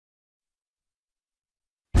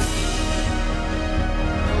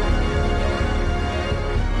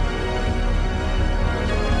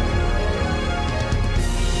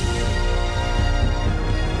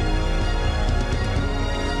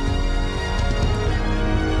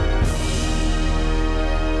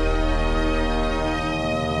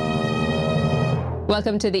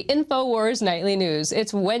Welcome to the InfoWars Nightly News.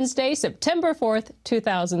 It's Wednesday, September 4th,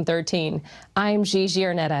 2013. I'm Gigi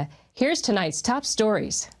Arnetta. Here's tonight's top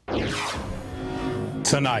stories.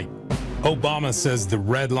 Tonight, Obama says the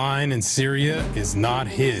red line in Syria is not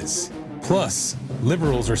his. Plus,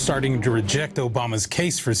 liberals are starting to reject Obama's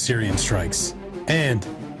case for Syrian strikes. And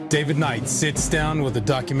David Knight sits down with a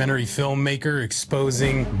documentary filmmaker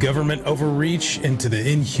exposing government overreach into the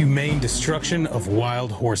inhumane destruction of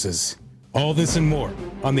wild horses. All this and more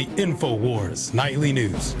on the InfoWars Nightly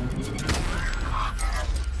News.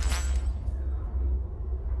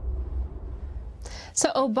 So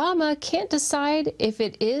Obama can't decide if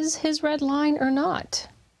it is his red line or not.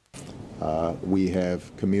 We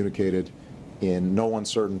have communicated in no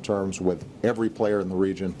uncertain terms with every player in the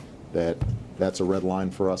region that that's a red line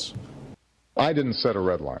for us. I didn't set a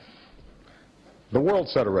red line. The world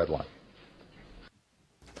set a red line.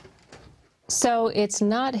 So it's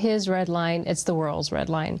not his red line, it's the world's red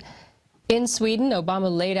line. In Sweden,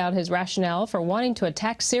 Obama laid out his rationale for wanting to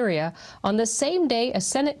attack Syria on the same day a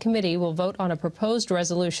Senate committee will vote on a proposed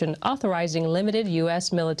resolution authorizing limited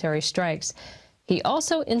U.S. military strikes. He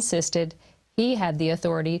also insisted he had the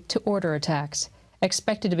authority to order attacks,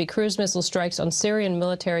 expected to be cruise missile strikes on Syrian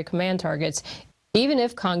military command targets, even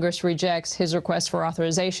if Congress rejects his request for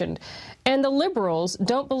authorization. And the liberals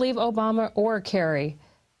don't believe Obama or Kerry.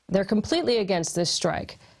 They're completely against this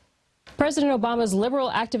strike. President Obama's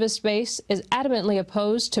liberal activist base is adamantly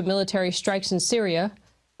opposed to military strikes in Syria.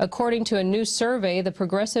 According to a new survey, the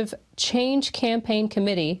Progressive Change Campaign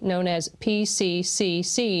Committee, known as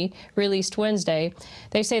PCCC, released Wednesday,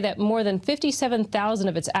 they say that more than 57,000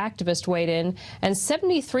 of its activists weighed in, and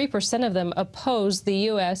 73% of them oppose the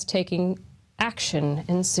U.S. taking action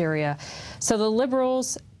in Syria. So the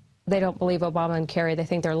liberals, they don't believe Obama and Kerry. They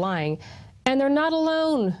think they're lying. And they're not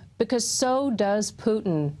alone, because so does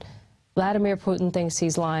Putin. Vladimir Putin thinks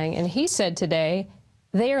he's lying, and he said today,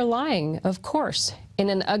 they are lying, of course, in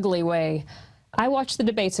an ugly way. I watched the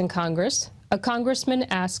debates in Congress. A congressman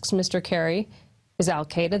asks Mr. Kerry, is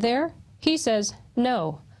al-Qaeda there? He says,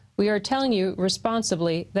 no, we are telling you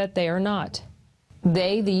responsibly that they are not.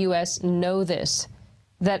 They, the U.S., know this,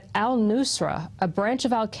 that al-Nusra, a branch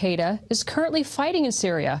of al-Qaeda, is currently fighting in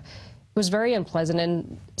Syria. It was very unpleasant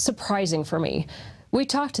and surprising for me. We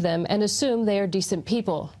talked to them and assume they are decent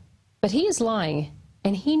people. But he is lying,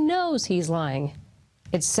 and he knows he's lying.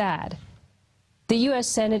 It's sad. The U.S.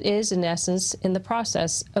 Senate is, in essence, in the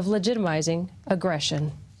process of legitimizing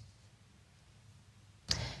aggression.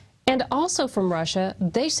 And also from Russia,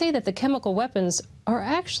 they say that the chemical weapons are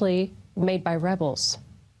actually made by rebels.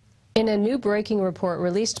 In a new breaking report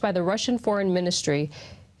released by the Russian Foreign Ministry,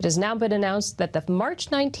 it has now been announced that the March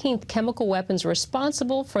 19th chemical weapons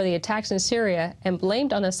responsible for the attacks in Syria and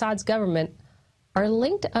blamed on Assad's government are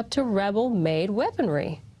linked up to rebel-made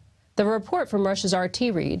weaponry. The report from Russia's RT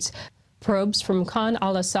reads, probes from Khan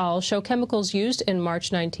al-Assal show chemicals used in March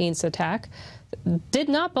 19th's attack did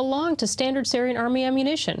not belong to standard Syrian army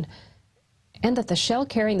ammunition, and that the shell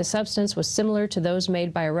carrying the substance was similar to those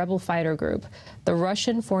made by a rebel fighter group, the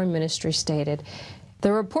Russian Foreign Ministry stated.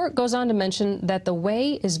 The report goes on to mention that the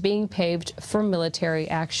way is being paved for military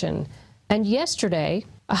action. And yesterday,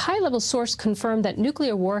 a high-level source confirmed that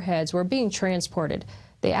nuclear warheads were being transported.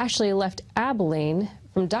 They actually left Abilene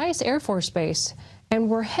from Dyess Air Force Base and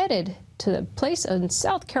were headed to the place in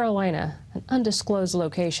South Carolina, an undisclosed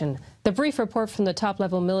location. The brief report from the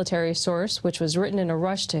top-level military source, which was written in a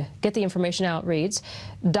rush to get the information out, reads,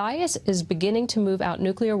 Dyess is beginning to move out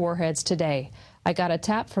nuclear warheads today. I got a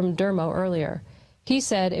tap from Dermo earlier. He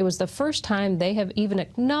said it was the first time they have even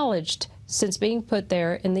acknowledged since being put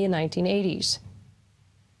there in the 1980s.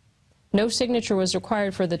 No signature was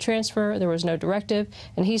required for the transfer, there was no directive,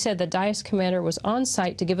 and he said the Dyess commander was on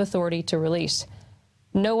site to give authority to release.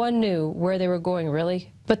 No one knew where they were going,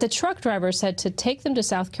 really, but the truck driver said to take them to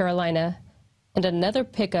South Carolina, and another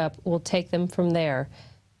pickup will take them from there.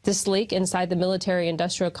 This leak inside the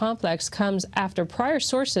military-industrial complex comes after prior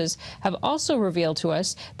sources have also revealed to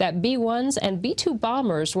us that B-1s and B-2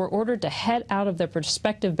 bombers were ordered to head out of their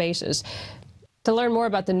respective bases. To learn more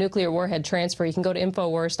about the nuclear warhead transfer, you can go to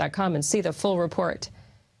Infowars.com and see the full report.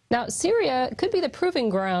 Now, Syria could be the proving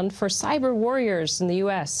ground for cyber warriors in the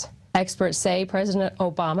U.S. Experts say President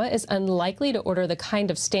Obama is unlikely to order the kind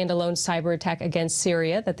of standalone cyber attack against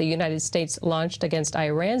Syria that the United States launched against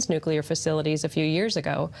Iran's nuclear facilities a few years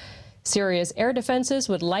ago. Syria's air defenses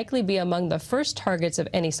would likely be among the first targets of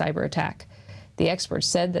any cyber attack. The experts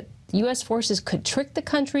said that U.S. forces could trick the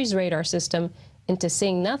country's radar system into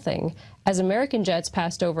seeing nothing as American jets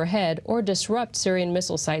passed overhead or disrupt Syrian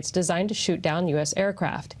missile sites designed to shoot down U.S.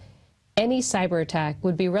 aircraft. any cyber attack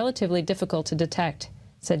would be relatively difficult to detect,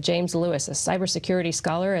 said James Lewis, a cybersecurity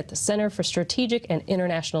scholar at the Center for Strategic and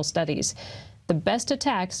International Studies. The best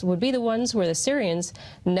attacks would be the ones where the Syrians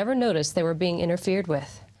never noticed they were being interfered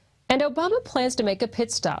with. And Obama plans to make a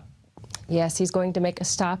pit stop. Yes, he's going to make a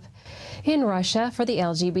stop in Russia for the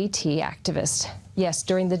LGBT activist. Yes,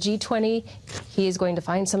 during the G20, he is going to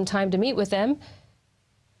find some time to meet with them.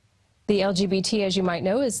 The LGBT, as you might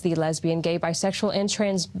know, is the lesbian, gay, bisexual, and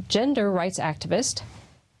transgender rights activist.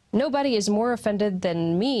 Nobody is more offended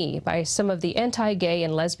than me by some of the anti-gay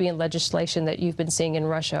and lesbian legislation that you've been seeing in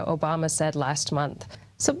Russia, Obama said last month.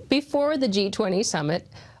 So before the G20 summit,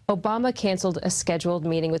 Obama canceled a scheduled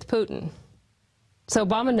meeting with Putin. So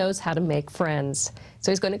Obama knows how to make friends.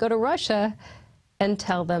 So he's going to go to Russia and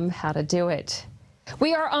tell them how to do it.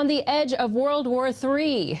 We are on the edge of World War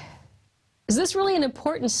III. Is this really an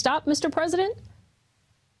important stop, Mr. President?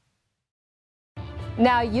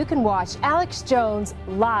 Now you can watch Alex Jones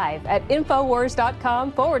live at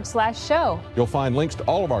Infowars.com/show. You'll find links to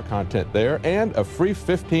all of our content there and a free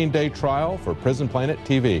 15-day trial for Prison Planet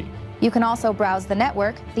TV. You can also browse the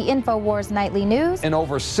network, the InfoWars Nightly News, and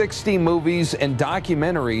over 60 movies and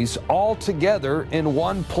documentaries all together in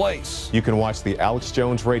one place. You can watch the Alex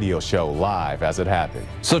Jones radio show live as it happened.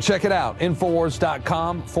 So check it out,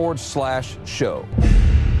 Infowars.com/show.